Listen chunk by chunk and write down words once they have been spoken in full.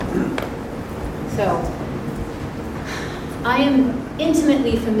So, I am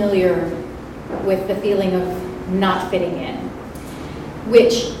intimately familiar with the feeling of not fitting in,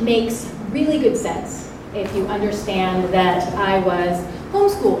 which makes really good sense if you understand that I was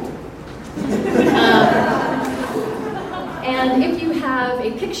homeschooled. And if you have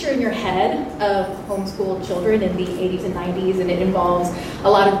a picture in your head of homeschooled children in the 80s and 90s, and it involves a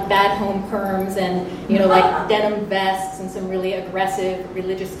lot of bad home perms and, like denim vests and some really aggressive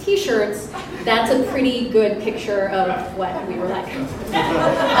religious t-shirts, that's a pretty good picture of what we were like.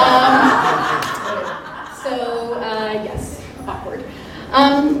 Yes, awkward.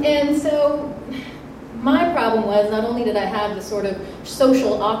 And so my problem was not only did I have the sort of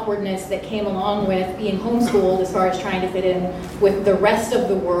social awkwardness that came along with being homeschooled as far as trying to fit in with the rest of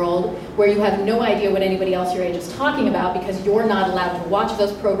the world, where you have no idea what anybody else your age is talking about because you're not allowed to watch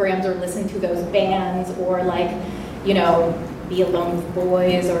those programs or listen to those bands or be alone with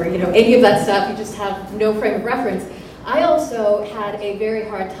boys or any of that stuff. You just have no frame of reference. I also had a very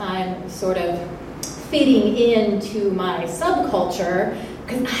hard time sort of fitting into my subculture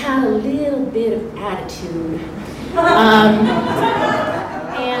because I had a little bit of attitude. And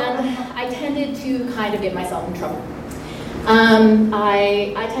I tended to kind of get myself in trouble.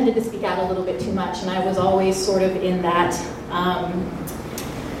 I tended to speak out a little bit too much, and I was always sort of in that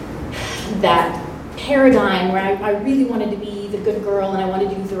paradigm where I really wanted to be the good girl and I wanted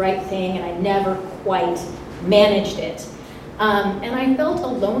to do the right thing, and I never quite managed it. And I felt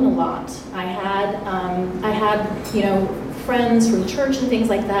alone a lot. I had friends from church and things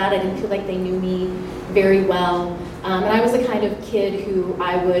like that. I didn't feel like they knew me very well. And I was the kind of kid who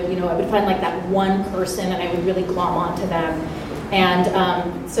I would find like that one person and I would really glom onto them. And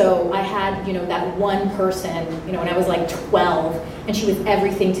so I had, that one person, when I was like 12, and she was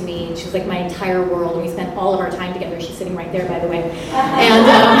everything to me. She was like my entire world, and we spent all of our time together. She's sitting right there, by the way.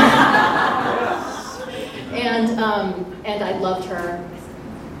 And I loved her.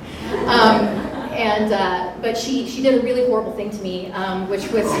 But she did a really horrible thing to me, which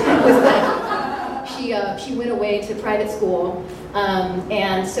was that she went away to private school,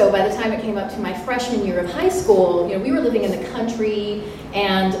 and so by the time it came up to my freshman year of high school, we were living in the country,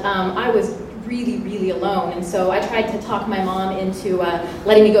 and I was really, really alone, and so I tried to talk my mom into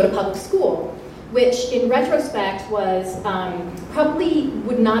letting me go to public school, which in retrospect was probably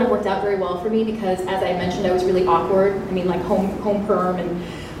would not have worked out very well for me because, as I mentioned, I was really awkward. I mean, like home perm, and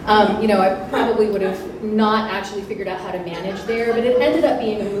I probably would have not actually figured out how to manage there, but it ended up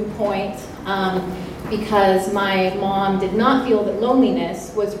being a moot point because my mom did not feel that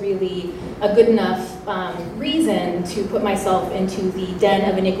loneliness was really a good enough reason to put myself into the den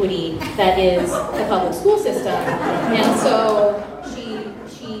of iniquity that is the public school system. And so she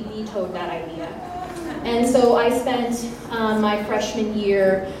vetoed that idea. And so I spent my freshman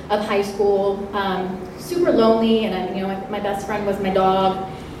year of high school super lonely, and my best friend was my dog,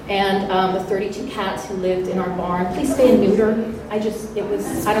 and the 32 cats who lived in our barn. Please stay and neuter. I don't know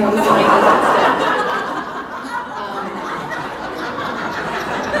who's doing that.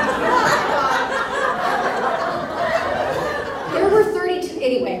 There were 32,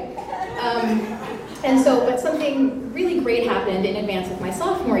 anyway. But something really great happened in advance of my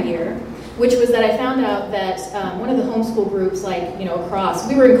sophomore year, which was that I found out that one of the homeschool groups, across,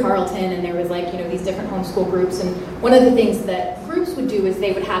 we were in Carleton, and there was these different homeschool groups, and one of the things that groups would do is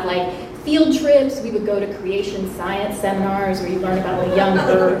they would have field trips. We would go to creation science seminars where you learn about the young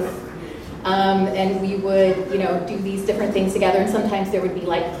earth, and we would do these different things together, and sometimes there would be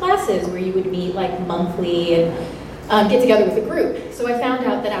classes where you would meet monthly and get together with a group. So I found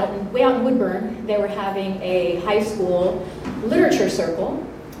out that way out in Woodburn, they were having a high school literature circle,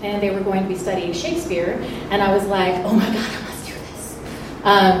 and they were going to be studying Shakespeare, and I was like, oh my God, I must do this.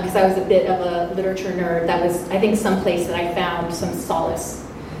 Because I was a bit of a literature nerd. That was, I think, some place that I found some solace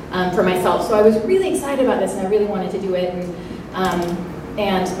for myself. So I was really excited about this, and I really wanted to do it,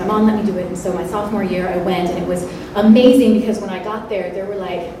 and my mom let me do it, and so my sophomore year I went, and it was amazing because when I got there, there were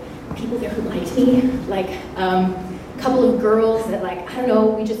people there who liked me, a couple of girls that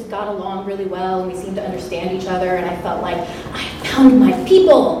we just got along really well, and we seemed to understand each other, and I felt like I found my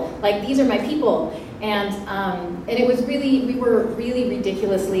people, these are my people, and it was really, we were really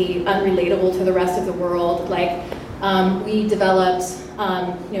ridiculously unrelatable to the rest of the world. We developed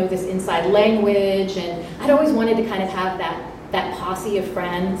this inside language, and I'd always wanted to kind of have that posse of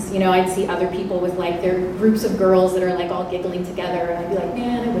friends. I'd see other people with their groups of girls that are all giggling together, and I'd be like,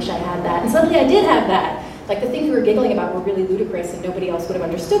 man, I wish I had that. And suddenly I did have that. The things we were giggling about were really ludicrous, and nobody else would have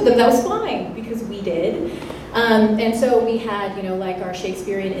understood them. That was fine because we did. And so we had, our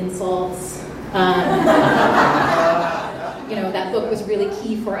Shakespearean insults. that book was really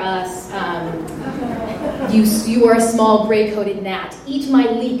key for us. You are a small gray-coated gnat. Eat my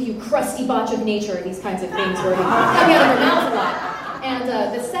leek, you crusty botch of nature. These kinds of things were coming out of her mouth a lot. And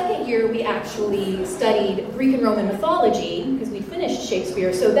the second year, we actually studied Greek and Roman mythology, because we finished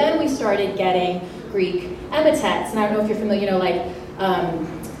Shakespeare. So then we started getting Greek epithets. And I don't know if you're familiar,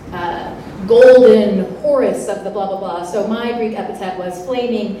 golden Horace of the blah, blah, blah. So my Greek epithet was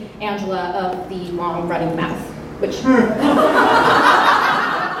Flaming Angela of the Long Running Mouth, which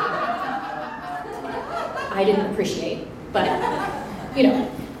I didn't appreciate, but,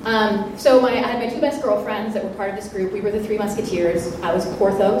 So I had my two best girlfriends that were part of this group. We were the Three Musketeers. I was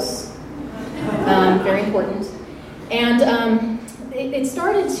Porthos, very important. And it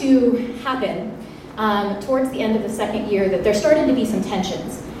started to happen towards the end of the second year that there started to be some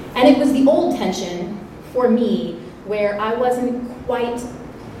tensions. And it was the old tension for me where I wasn't quite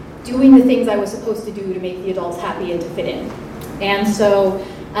doing the things I was supposed to do to make the adults happy and to fit in. And so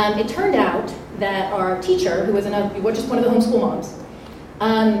it turned out that our teacher, who was just one of the homeschool moms,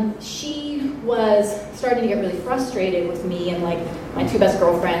 she was starting to get really frustrated with me and my two best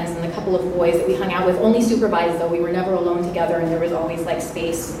girlfriends and the couple of boys that we hung out with, only supervised though. We were never alone together, and there was always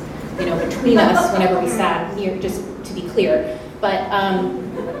space, between us whenever we sat near, just to be clear. But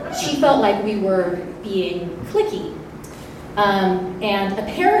she felt like we were being cliquey. And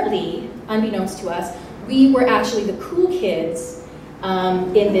apparently, unbeknownst to us, we were actually the cool kids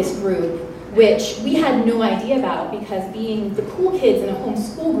in this group, which we had no idea about, because being the cool kids in a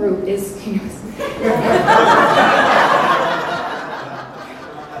homeschool group is,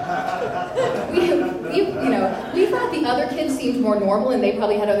 we thought the other kids seemed more normal and they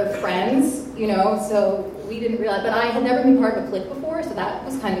probably had other friends, so we didn't realize. But I had never been part of a clique before, so that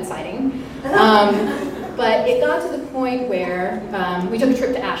was kind of exciting. But it got to the point where we took a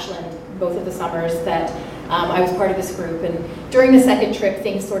trip to Ashland, both of the summers that I was part of this group. And during the second trip,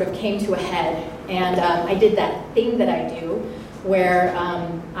 things sort of came to a head. And I did that thing that I do, where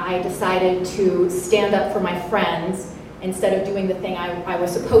I decided to stand up for my friends instead of doing the thing I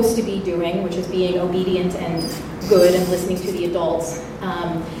was supposed to be doing, which is being obedient and good and listening to the adults.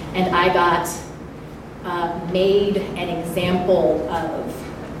 And I got made an example of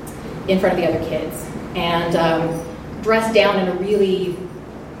in front of the other kids, and dressed down in a really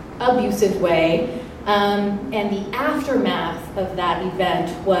abusive way. And the aftermath of that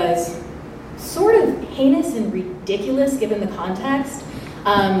event was sort of heinous and ridiculous given the context.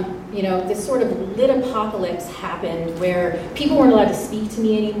 This sort of lit apocalypse happened where people weren't allowed to speak to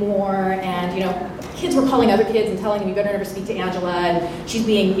me anymore, and kids were calling other kids and telling them, you better never speak to Angela, and she's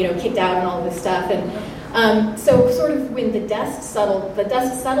being kicked out and all of this stuff. And so sort of when the dust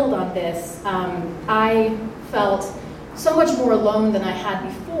settled on this, I felt so much more alone than I had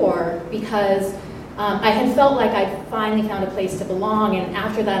before, because I had felt like I'd finally found a place to belong, and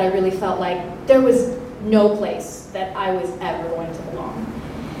after that I really felt like there was no place that I was ever going to belong.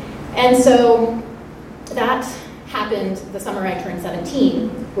 And so that happened the summer I turned 17,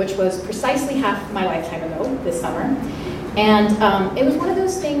 which was precisely half my lifetime ago this summer. And it was one of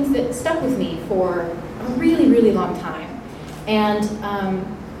those things that stuck with me for a really, really long time. And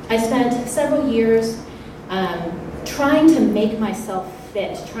I spent several years trying to make myself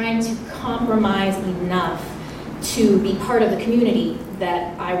fit, trying to compromise enough to be part of the community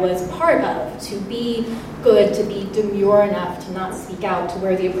that I was part of, to be good, to be demure enough to not speak out, to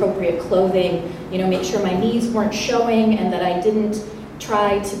wear the appropriate clothing, make sure my knees weren't showing, and that I didn't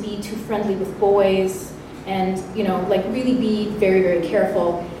try to be too friendly with boys, and really be very, very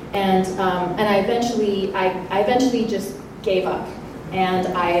careful. And I eventually just gave up, and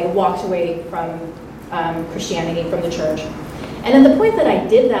I walked away from Christianity, from the church. And at the point that I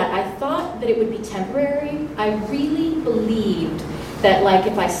did that, I thought that it would be temporary. I really believed that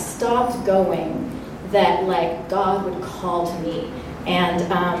if I stopped going, that God would call to me, and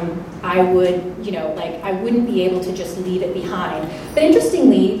I would, I wouldn't be able to just leave it behind. But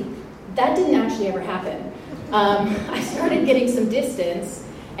interestingly, that didn't actually ever happen. I started getting some distance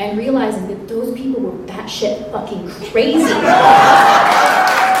and realizing that those people were batshit fucking crazy.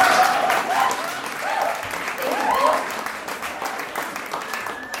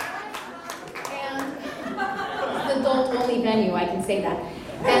 Venue, I can say that.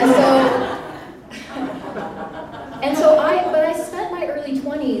 But I spent my early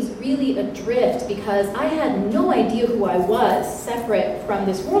 20s really adrift, because I had no idea who I was separate from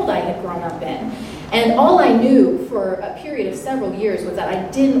this world I had grown up in. And all I knew for a period of several years was that I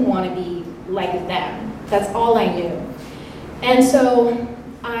didn't want to be like them. That's all I knew. And so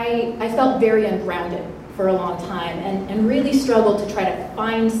I felt very ungrounded for a long time, and really struggled to try to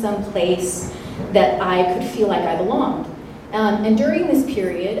find some place that I could feel like I belonged. And during this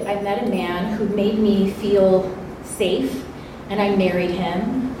period, I met a man who made me feel safe, and I married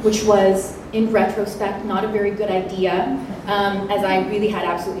him, which was, in retrospect, not a very good idea, as I really had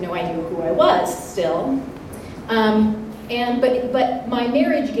absolutely no idea who I was still. But my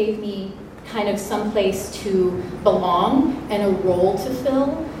marriage gave me kind of some place to belong and a role to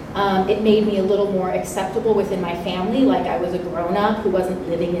fill. It made me a little more acceptable within my family, like I was a grown-up who wasn't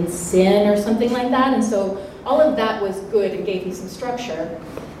living in sin or something like that. And so all of that was good and gave me some structure,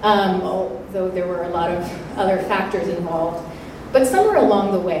 although there were a lot of other factors involved. But somewhere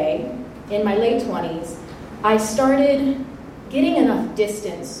along the way, in my late 20s, I started getting enough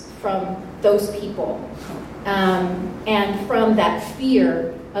distance from those people and from that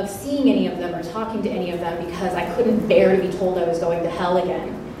fear of seeing any of them or talking to any of them because I couldn't bear to be told I was going to hell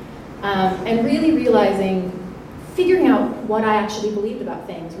again. And really figuring out what I actually believed about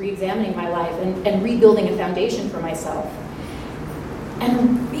things, re-examining my life, and rebuilding a foundation for myself. And a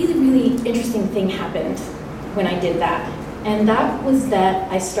really, really interesting thing happened when I did that. And that was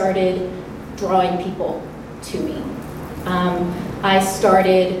that I started drawing people to me.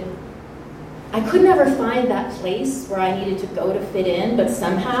 I could never find that place where I needed to go to fit in, but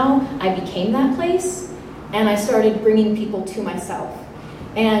somehow I became that place, and I started bringing people to myself.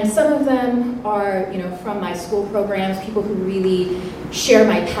 And some of them are, from my school programs, people who really share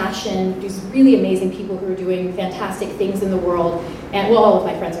my passion, these really amazing people who are doing fantastic things in the world. And, well, all of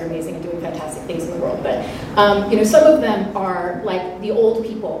my friends are amazing and doing fantastic things in the world, but, some of them are like the old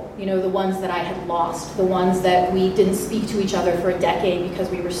people, the ones that I had lost, the ones that we didn't speak to each other for a decade because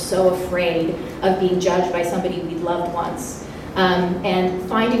we were so afraid of being judged by somebody we'd loved once. And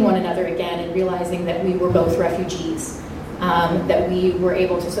finding one another again and realizing that we were both refugees. That we were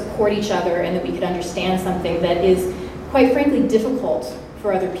able to support each other and that we could understand something that is, quite frankly, difficult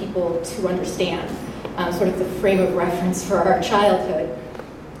for other people to understand, sort of the frame of reference for our childhood.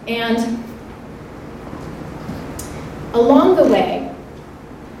 And along the way,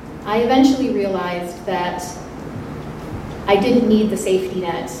 I eventually realized that I didn't need the safety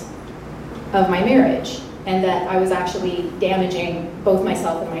net of my marriage and that I was actually damaging both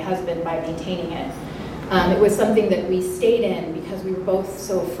myself and my husband by maintaining it. It was something that we stayed in because we were both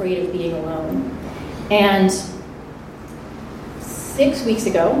so afraid of being alone. And 6 weeks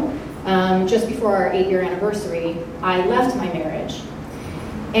ago, just before our 8-year anniversary, I left my marriage.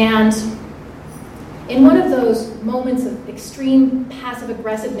 And in one of those moments of extreme passive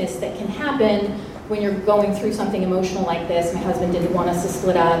aggressiveness that can happen when you're going through something emotional like this, my husband didn't want us to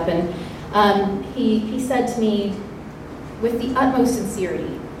split up, and he said to me with the utmost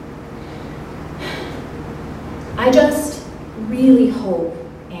sincerity, I just really hope,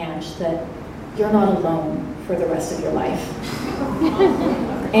 Ange, that you're not alone for the rest of your life.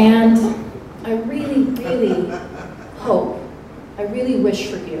 And I really, really hope, I really wish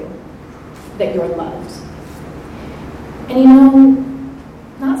for you that you're loved. And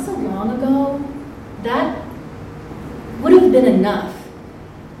not so long ago, that would have been enough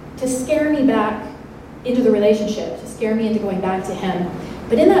to scare me back into the relationship, to scare me into going back to him.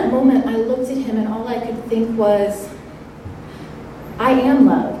 But in that moment, I looked at him and all I could think was, I am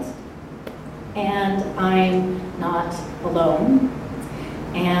loved, and I'm not alone,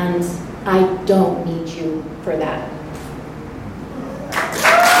 and I don't need you for that.